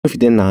if you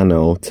did not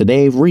know,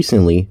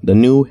 recently, the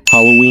new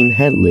Halloween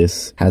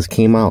Headless has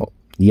came out.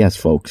 Yes,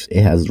 folks,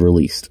 it has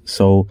released.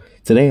 So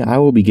today I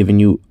will be giving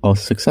you a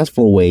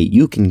successful way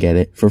you can get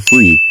it for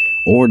free,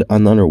 or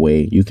another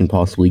way you can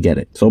possibly get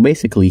it. So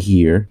basically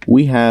here,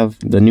 we have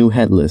the new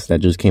Headless that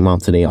just came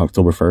out today,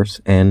 October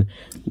 1st, and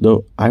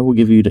I will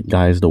give you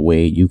guys the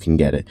way you can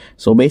get it.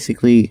 So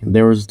basically,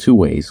 there's two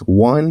ways.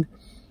 One,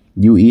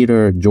 you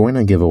either join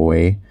a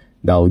giveaway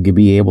that will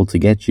be able to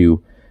get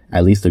you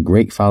at least a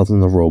great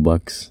thousands of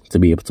Robux to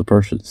be able to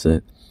purchase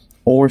it.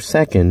 Or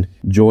second,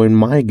 join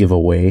my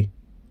giveaway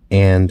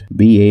and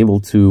be able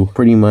to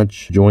pretty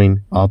much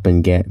join up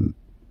and get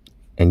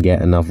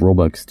enough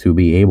Robux to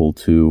be able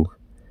to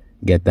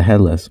get the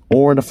Headless.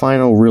 Or the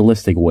final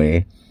realistic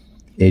way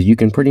is you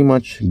can pretty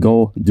much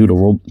go do the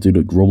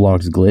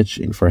Roblox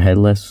glitch for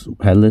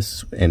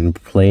Headless and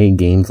play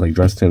games like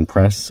Dress to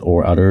Impress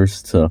or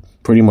others to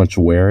pretty much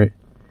wear it.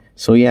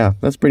 So yeah,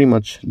 that's pretty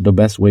much the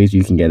best ways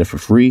you can get it for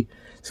free.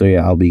 So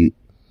yeah, I'll be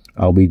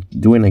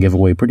doing a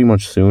giveaway pretty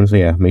much soon. So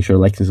yeah, make sure to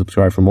like and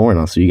subscribe for more, and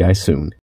I'll see you guys soon.